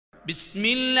بسم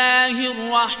الله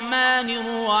الرحمن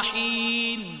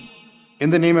الرحيم. In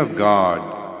the name of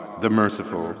God, the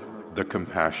merciful, the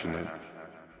compassionate.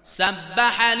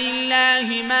 سبح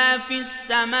لله ما في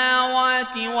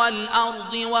السماوات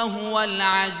والأرض وهو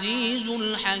العزيز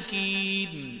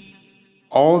الحكيم.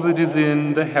 All that is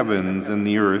in the heavens and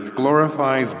the earth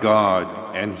glorifies God,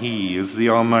 and He is the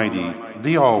Almighty,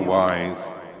 the All-Wise.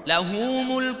 له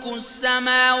ملك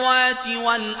السماوات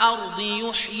والأرض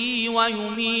يحيي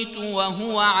ويميت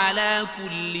وهو على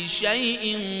كل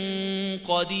شيء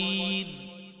قدير.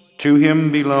 To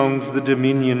Him belongs the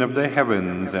dominion of the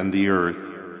heavens and the earth.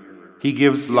 He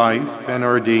gives life and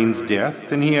ordains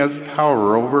death, and He has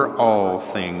power over all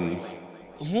things.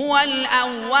 هو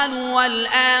الأول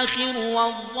والآخر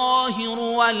والظاهر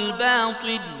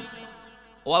والباطن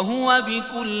وهو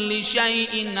بكل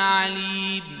شيء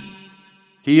عليم.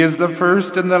 He is the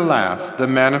first and the last, the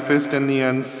manifest and the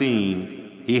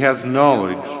unseen. He has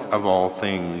knowledge of all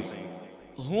things.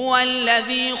 هو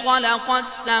الذي خلق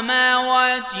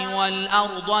السماوات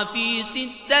والأرض في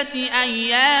 6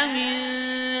 أيام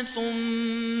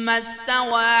ثم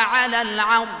استوى على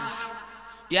العرش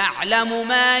يعلم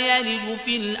ما يلج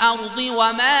في الأرض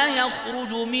وما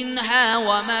يخرج منها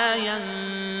وما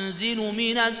ينزل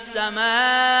من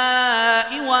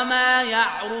السماء وما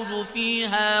يعرج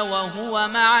فيها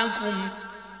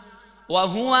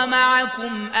وهو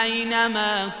معكم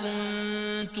أينما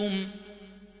كنتم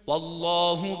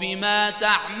والله بما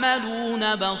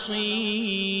تعملون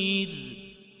بصير.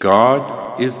 God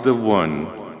is the one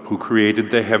who created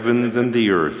the heavens and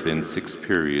the earth in 6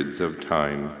 periods of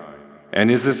time, and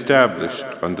is established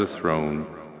on the throne.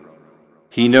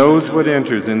 He knows what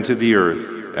enters into the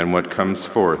earth and what comes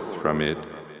forth from it,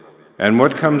 and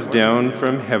what comes down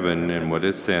from heaven and what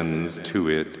ascends to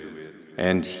it,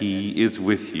 and He is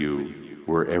with you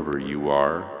wherever you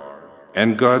are,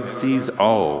 and God sees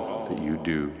all that you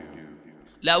do.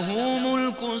 له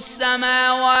ملك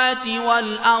السماوات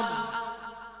والأرض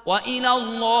وإلى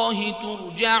الله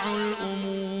ترجع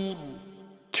الأمور.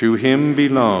 To Him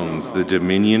belongs the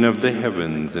dominion of the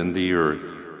heavens and the earth,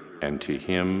 and to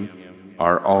Him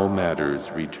are all matters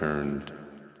returned.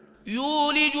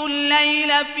 يولج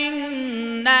الليل في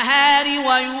النهار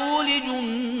ويولج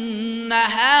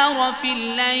النهار في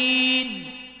الليل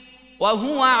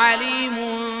وهو عليم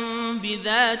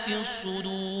بذات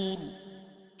الصدور.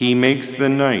 He makes the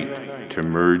night to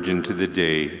merge into the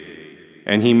day,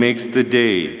 and He makes the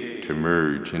day to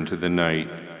merge into the night,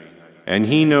 and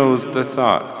He knows the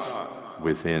thoughts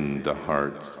within the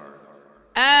hearts.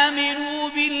 آمنوا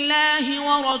بالله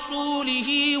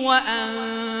ورسوله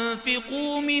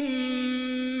وأنفقوا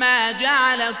مما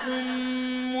جعلكم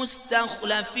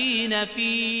مستخلفين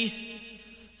فيه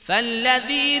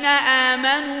فالذين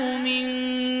آمنوا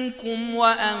منكم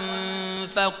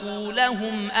وأنفقوا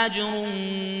لهم أجر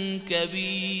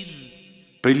كبير.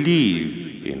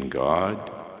 Believe in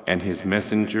God and His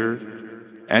messenger,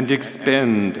 and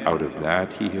expend out of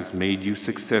that He has made you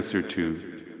successor to.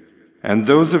 And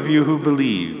those of you who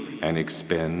believe and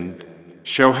expend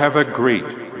shall have a great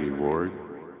reward.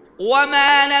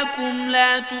 وما لكم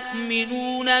لا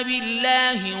تؤمنون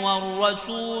بالله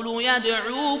والرسول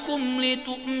يدعوكم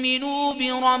لتؤمنوا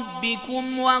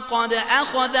بربكم وقد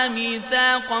أخذ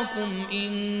ميثاقكم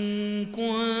إن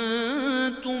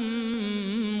كنتم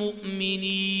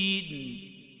مؤمنين.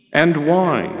 And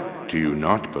why do you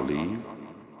not believe?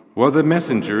 Well, the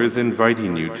messenger is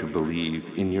inviting you to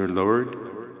believe in your Lord,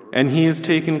 and He has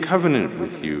taken covenant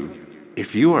with you,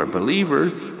 if you are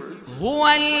believers. هو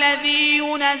الذي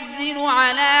ينزل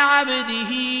على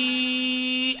عبده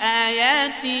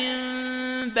آيات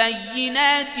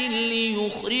بينات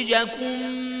ليخرجكم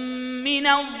من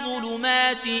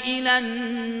الظلمات إلى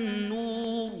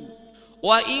النور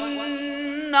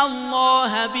وإن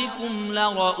الله بكم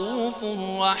لرؤوف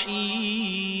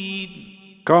رحيم.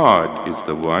 God is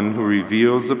the one who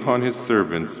reveals upon His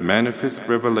servants manifest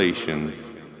revelations,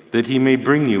 that He may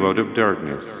bring you out of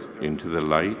darkness into the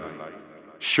light.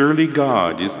 Surely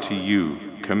God is to you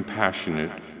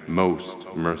compassionate, most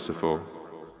merciful.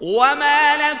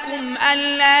 وما لكم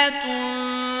ألا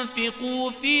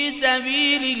تنفقوا في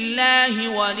سبيل الله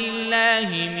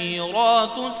ولله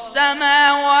ميراث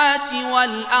السماوات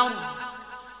والأرض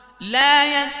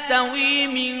لا يستوي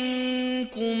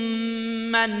منكم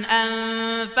من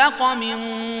أنفق من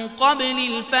قبل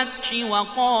الفتح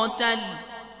وقاتل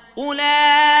أولئك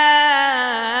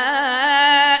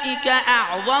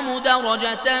أعظم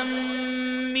درجة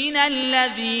من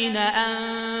الذين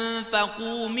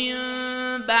أنفقوا من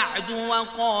بعد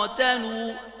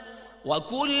وقاتلوا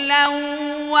وكلا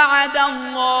وعد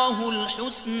الله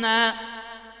الحسنى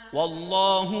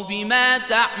والله بما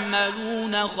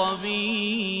تعملون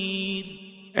خبير.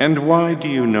 And why do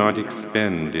you not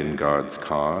expend in God's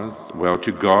cause? Well,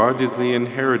 to God is the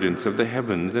inheritance of the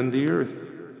heavens and the earth.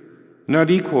 Not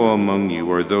equal among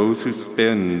you are those who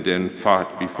spend and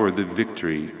fought before the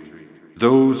victory.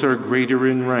 Those are greater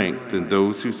in rank than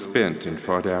those who spent and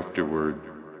fought afterward.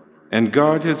 And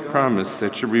God has promised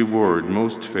such a reward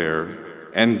most fair,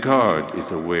 and God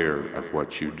is aware of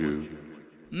what you do.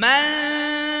 من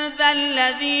ذا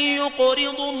الذي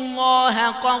يقرض الله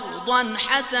قرضا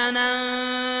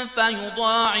حسنا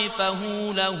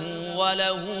فيضاعفه له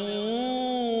وله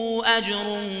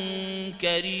أجر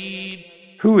كريم.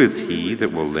 Who is he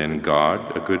that will lend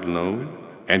God a good loan,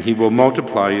 and he will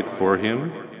multiply it for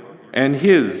him, and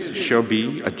his shall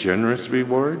be a generous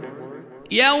reward?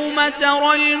 يوم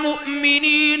ترى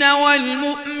المؤمنين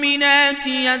والمؤمنات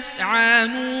يسعى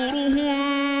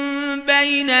نورهم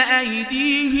بين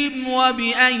أيديهم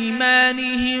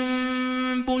وبأيمانهم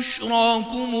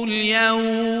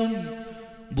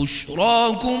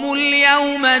بشراكم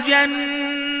اليوم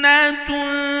جنات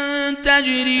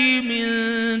تجري من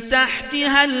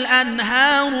تحتها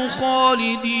الأنهار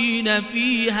خالدين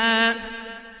فيها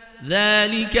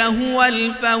ذلك هو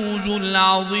الفوز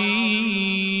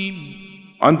العظيم.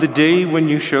 On the day when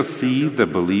you shall see the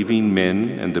believing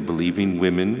men and the believing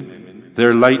women,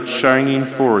 their light shining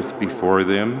forth before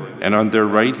them, and on their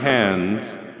right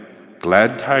hands,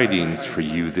 glad tidings for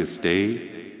you this day,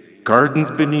 gardens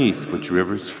beneath which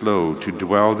rivers flow to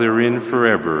dwell therein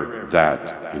forever.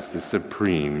 That is the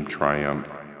supreme triumph.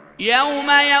 يوم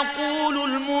يقول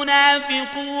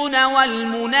المنافقون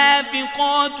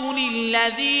والمنافقات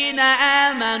للذين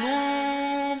آمنوا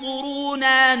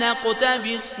انظرونا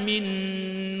نقتبس من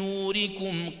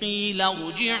نوركم قيل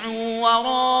ارجعوا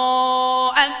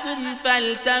وراءكم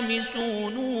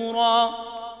فالتمسوا نورا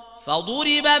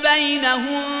فضرب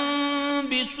بينهم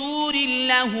بسور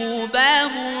له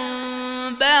باب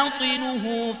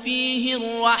باطنه فيه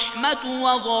الرحمة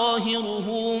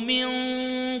وظاهره من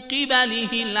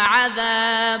قبله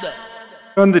العذاب.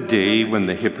 On the day when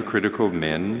the hypocritical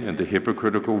men and the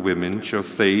hypocritical women shall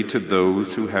say to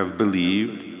those who have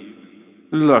believed,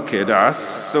 "Look at us,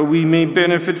 so we may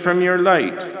benefit from your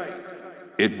light,"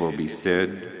 it will be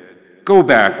said, "Go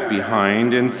back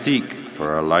behind and seek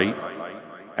for a light."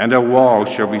 And a wall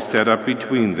shall be set up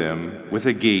between them, with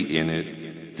a gate in it,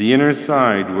 the inner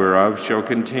side whereof shall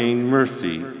contain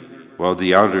mercy, while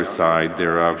the outer side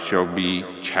thereof shall be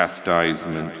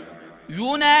chastisement.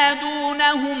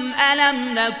 ينادونهم ألم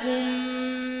نكن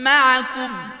معكم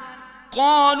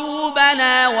قالوا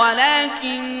بلى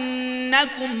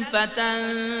ولكنكم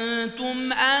فتنتم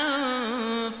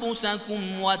أنفسكم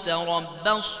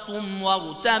وتربصتم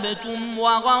وارتبتم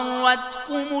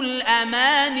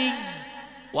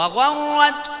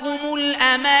وغرتكم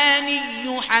الأماني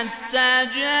حتى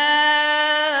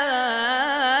جاء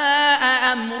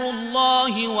أمر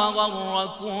الله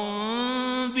وغركم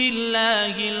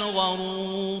بالله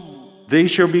الغرور. They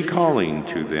shall be calling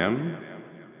to them,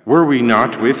 "Were we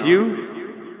not with you?"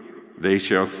 They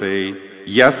shall say,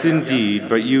 "Yes, indeed,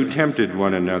 but you tempted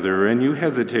one another, and you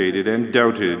hesitated and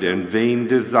doubted, and vain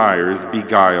desires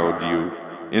beguiled you,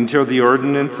 until the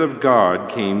ordinance of God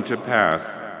came to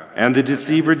pass, and the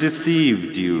deceiver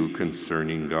deceived you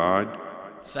concerning God."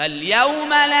 فاليوم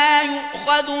لا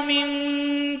يؤخذ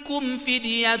منكم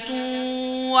فدية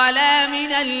ولا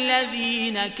من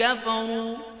الذين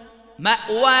كفروا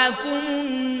مأواكم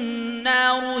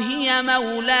النار هي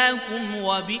مولاكم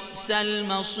وبئس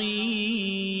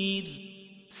المصير.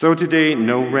 So today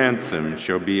no ransom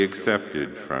shall be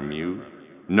accepted from you,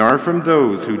 nor from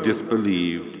those who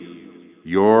disbelieved.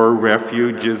 Your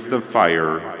refuge is the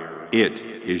fire, it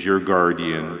is your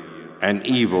guardian, an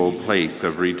evil place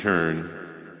of return.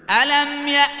 ألم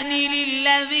يأن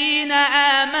للذين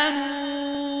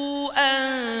آمنوا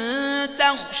أن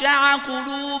تخشع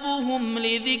قلوبهم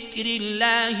لذكر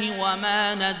الله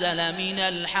وما نزل من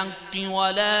الحق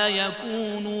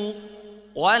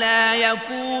ولا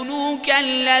يكونوا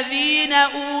كالذين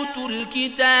أوتوا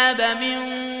الكتاب من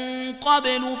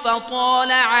قبل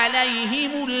فطال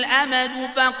عليهم الأمد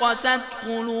فقست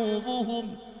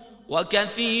قلوبهم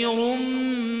وكثير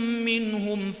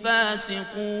منهم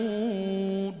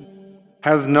فاسقون.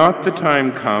 Has not the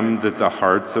time come that the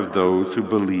hearts of those who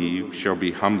believe shall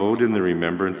be humbled in the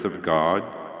remembrance of God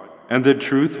and the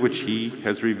truth which He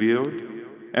has revealed?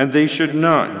 And they should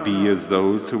not be as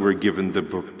those who were given the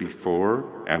book before,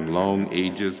 and long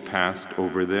ages passed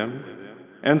over them.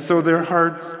 And so their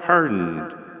hearts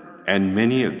hardened, and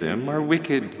many of them are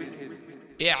wicked.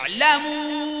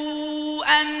 اعلموا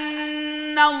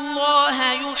أن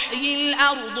الله يحيي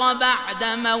الأرض بعد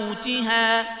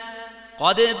موتها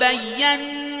قد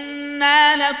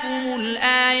بينا لكم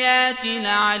الآيات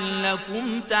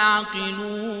لعلكم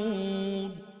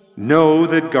تعقلون. Know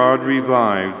that God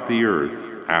revives the earth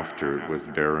after it was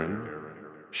barren.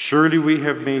 Surely we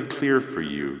have made clear for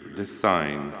you the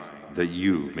signs that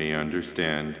you may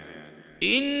understand.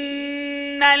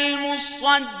 إن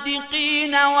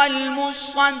المصدقين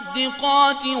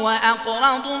والمصدقات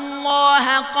وأقرضوا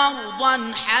الله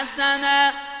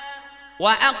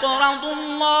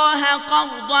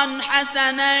قرضا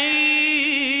حسنا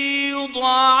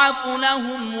يضاعف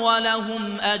لهم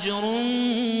ولهم أجر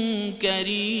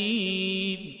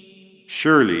كريم.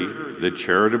 Surely the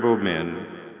charitable men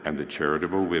and the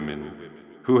charitable women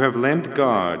who have lent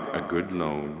God a good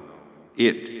loan,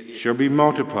 it shall be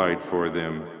multiplied for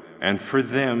them, and for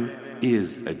them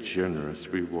is a generous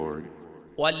reward.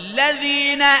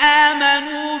 والذين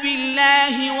آمنوا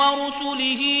بالله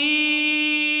ورسله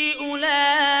أولئك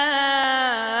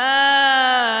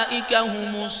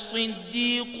هم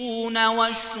الصديقون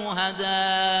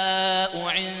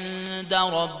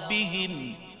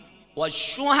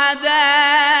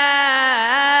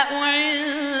والشهداء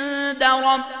عند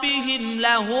ربهم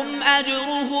لهم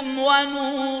أجرهم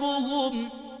ونورهم.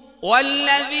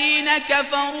 والذين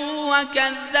كفروا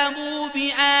وكذبوا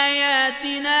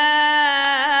بآياتنا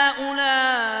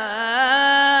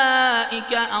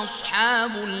أولئك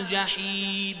أصحاب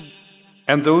الجحيم.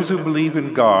 And those who believe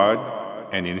in God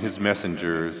and in His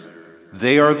messengers,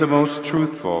 they are the most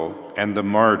truthful and the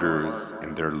martyrs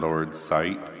in their Lord's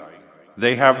sight.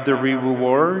 They have their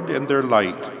reward and their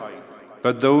light.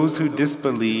 But those who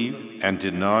disbelieve and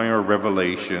deny our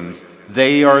revelations,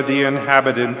 they are the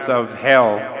inhabitants of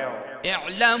hell.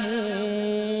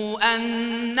 اعلموا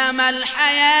أنما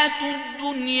الحياة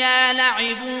الدنيا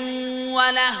لعب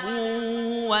ولهو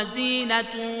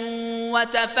وزينة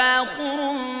وتفاخر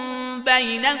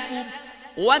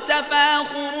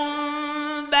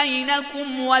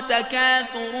بينكم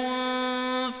وتكاثر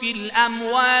في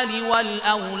الأموال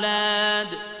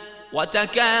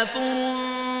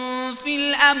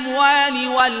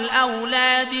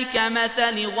والأولاد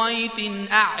كمثل غيث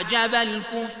أعجب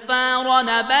الكفار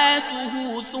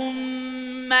نباته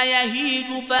ثم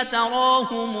يهيج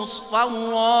فتراه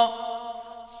مصفرا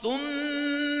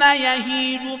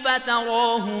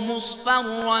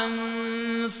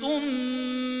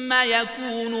ثم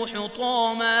يكون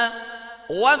حطاما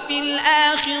وفي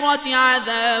الآخرة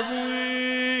عذاب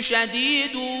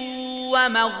شديد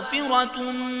ومغفرة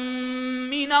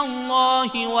من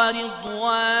الله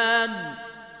ورضوان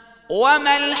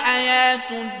وما الحياة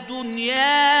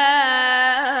الدنيا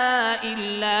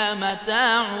إلا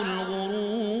متاع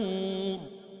الغرور.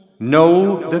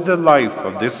 Know that the life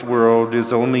of this world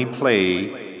is only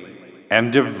play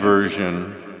and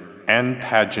diversion and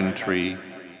pageantry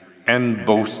and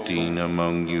boasting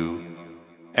among you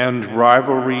and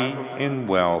rivalry in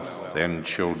wealth and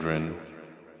children.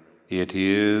 It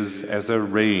is as a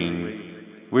rain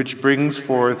which brings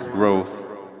forth growth,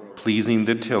 pleasing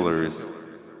the tillers.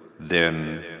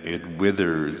 Then it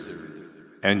withers,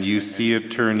 and you see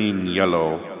it turning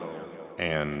yellow,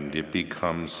 and it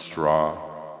becomes straw.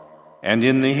 And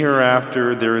in the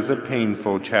hereafter there is a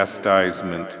painful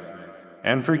chastisement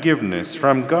and forgiveness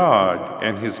from God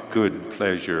and His good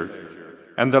pleasure.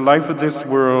 And the life of this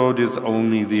world is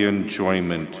only the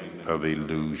enjoyment of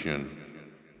illusion.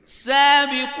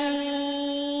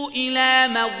 سابقوا إلى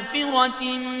مغفرة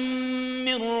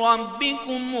من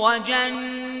ربكم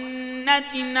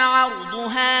وجنة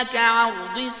عرضها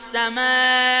كعرض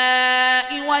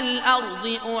السماء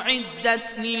والأرض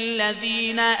أعدت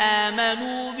للذين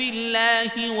آمنوا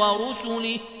بالله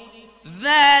ورسله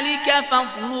ذلك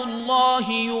فضل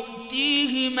الله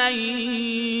يؤتيه من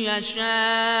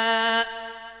يشاء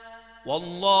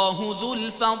والله ذو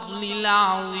الفضل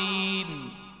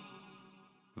العظيم.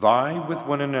 Vie with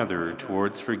one another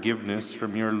towards forgiveness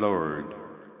from your Lord,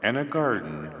 and a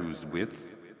garden whose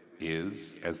width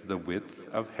is as the width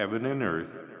of heaven and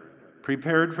earth,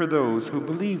 prepared for those who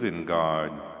believe in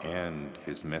God and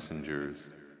His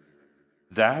messengers.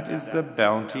 That is the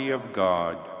bounty of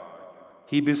God.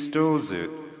 He bestows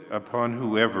it upon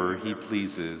whoever He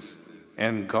pleases,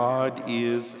 and God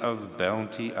is of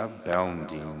bounty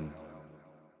abounding.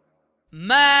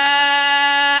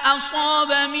 ما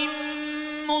أصاب من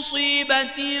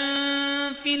مصيبة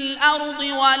في الأرض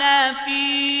ولا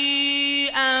في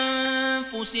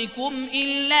أنفسكم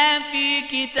إلا في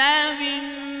كتاب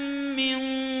من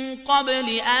قبل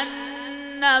أن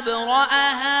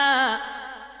نبرأها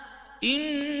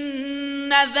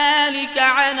إن ذلك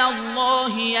على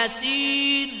الله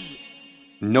يسير.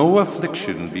 No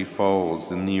affliction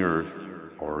befalls in the earth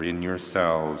or in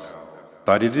yourselves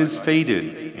but it is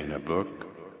fated in a book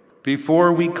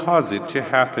before we cause it to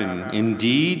happen.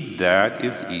 Indeed, that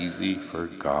is easy for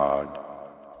God.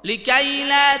 لكي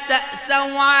لا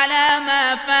تأسوا على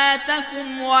ما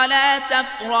فاتكم ولا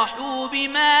تفرحوا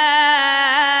بما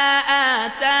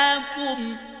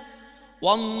آتاكم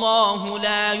والله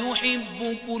لا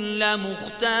يحب كل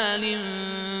مختال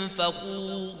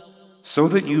فخور. So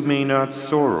that you may not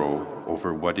sorrow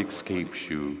over what escapes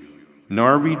you,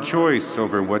 nor rejoice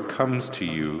over what comes to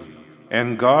you,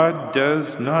 and God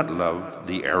does not love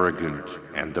the arrogant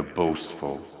and the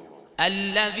boastful.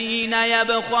 الذين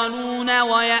يبخلون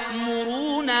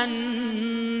ويأمرون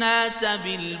الناس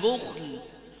بالبخل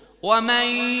ومن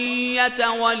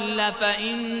يتول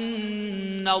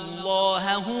فإن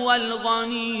الله هو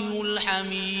الغني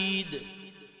الحميد.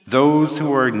 Those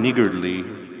who are niggardly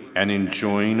and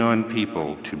enjoin on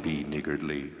people to be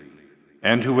niggardly,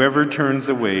 and whoever turns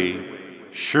away,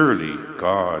 surely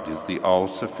God is the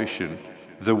all-sufficient,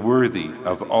 the worthy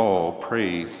of all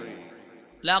praise.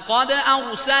 لقد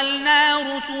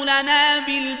أرسلنا رسلنا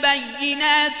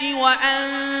بالبينات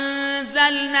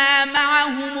وأنزلنا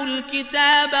معهم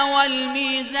الكتاب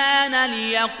والميزان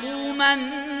ليقوم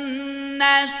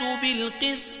الناس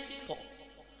بالقسط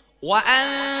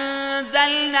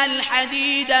وأنزلنا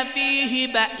الحديد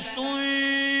فيه بأس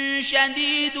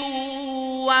شديد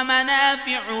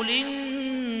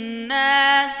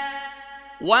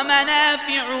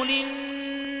ومنافع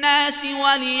للناس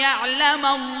وليعلم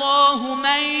الله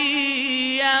من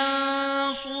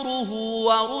ينصره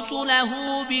ورسله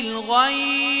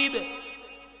بالغيب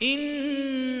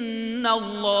إن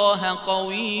الله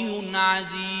قوي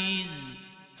عزيز.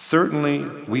 Certainly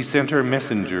we sent our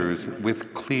messengers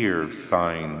with clear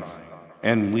signs,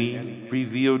 and we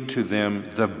revealed to them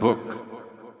the book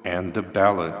and the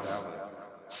balance,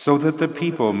 so that the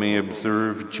people may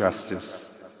observe justice.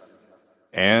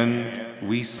 And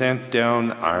we sent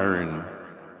down iron,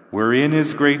 wherein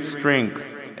is great strength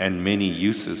and many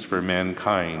uses for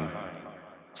mankind,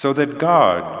 so that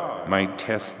God might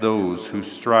test those who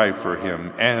strive for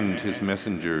him and his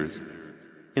messengers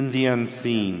in the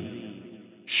unseen.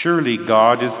 Surely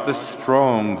God is the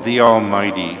strong, the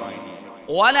Almighty.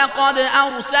 وَلَقَدْ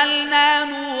أَرْسَلْنَا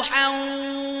نُوحًا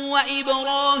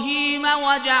وَإِبْرَاهِيمَ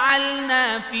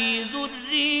وَجَعَلْنَا فِي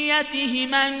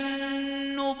ذُرِّيَّتِهِمَا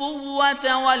النُّبُوَّةَ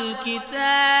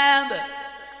وَالْكِتَابَ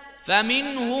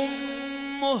فَمِنْهُمْ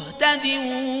مُهْتَدٍ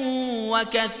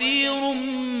وَكَثِيرٌ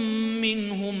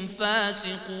مِّنْهُمْ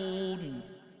فَاسِقُونَ.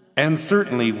 And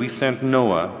certainly we sent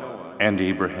Noah and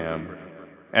Abraham,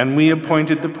 and we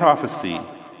appointed the prophecy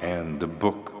and the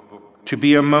book to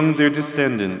be among their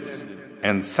descendants,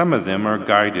 and some of them are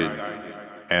guided,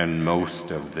 and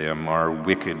most of them are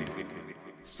wicked.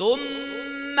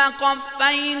 ثم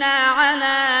قفينا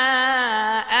على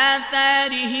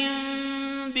آثارهم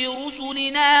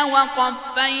برسلنا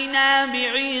وقفينا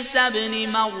بعيسى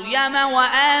ابن مريم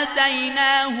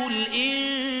وآتيناه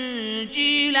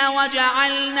الإنجيل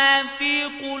وجعلنا في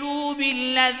قلوب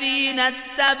الذين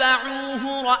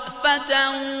اتبعوه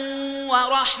رأفة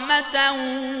ورحمة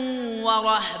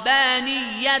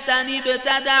ورهبانية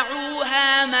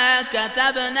ابتدعوها ما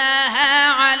كتبناها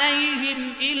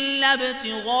عليهم إلا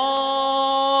ابتغاء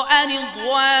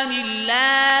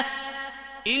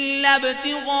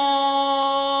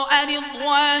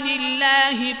رضوان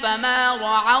الله فما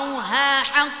رعوها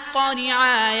حق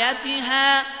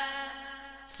رعايتها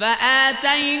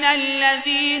فآتينا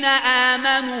الذين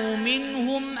آمنوا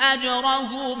منهم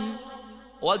أجرهم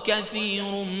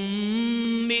وكثير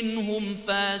منهم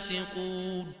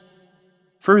فاسقون.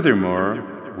 Furthermore,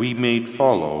 we made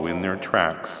follow in their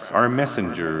tracks our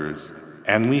messengers,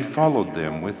 and we followed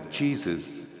them with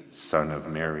Jesus, son of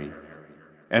Mary.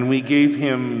 And we gave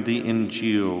him the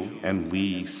Injil, and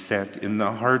we set in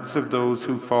the hearts of those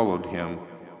who followed him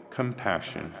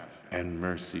compassion and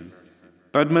mercy.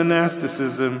 But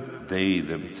monasticism they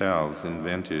themselves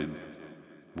invented.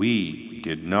 We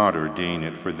did not ordain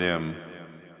it for them,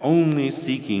 only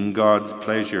seeking God's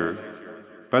pleasure,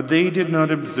 but they did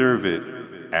not observe it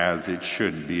as it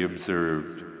should be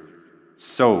observed.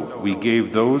 So we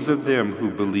gave those of them who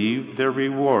believed their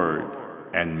reward,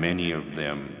 and many of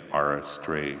them are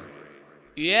astray.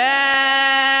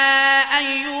 يا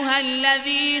أيها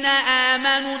الذين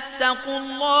آمنوا اتقوا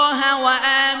الله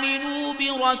وآمنوا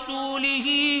برسوله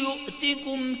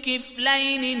يؤتكم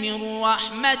كفلين من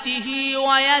رحمته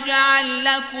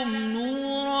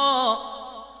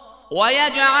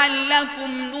ويجعل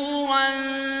لكم نورا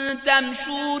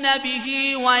تمشون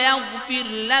به ويغفر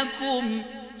لكم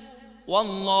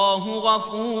والله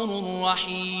غفور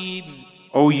رحيم.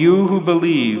 O you who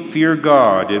believe, fear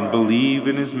God and believe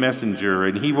in His messenger,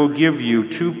 and He will give you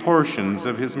 2 portions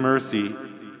of His mercy,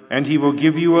 and He will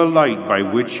give you a light by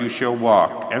which you shall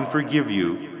walk and forgive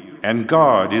you, and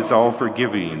God is all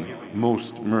forgiving,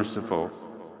 most merciful.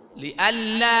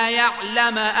 لئلا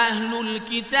يعلم أهل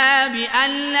الكتاب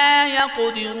ألا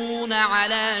يقدرون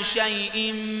على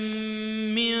شيء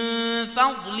من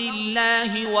فضل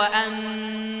الله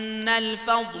وأن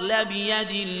الفضل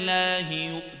بيد الله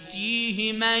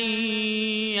يؤتيه من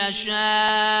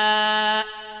يشاء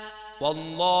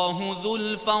والله ذو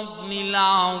الفضل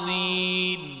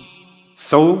العظيم.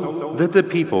 So that the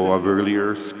people of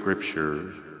earlier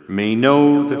scripture may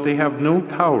know that they have no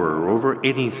power over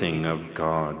anything of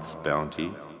God's bounty,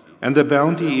 and the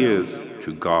bounty is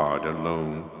to God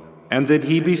alone, and that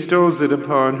He bestows it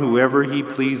upon whoever He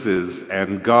pleases,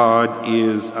 and God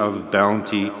is of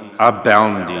bounty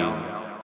abounding.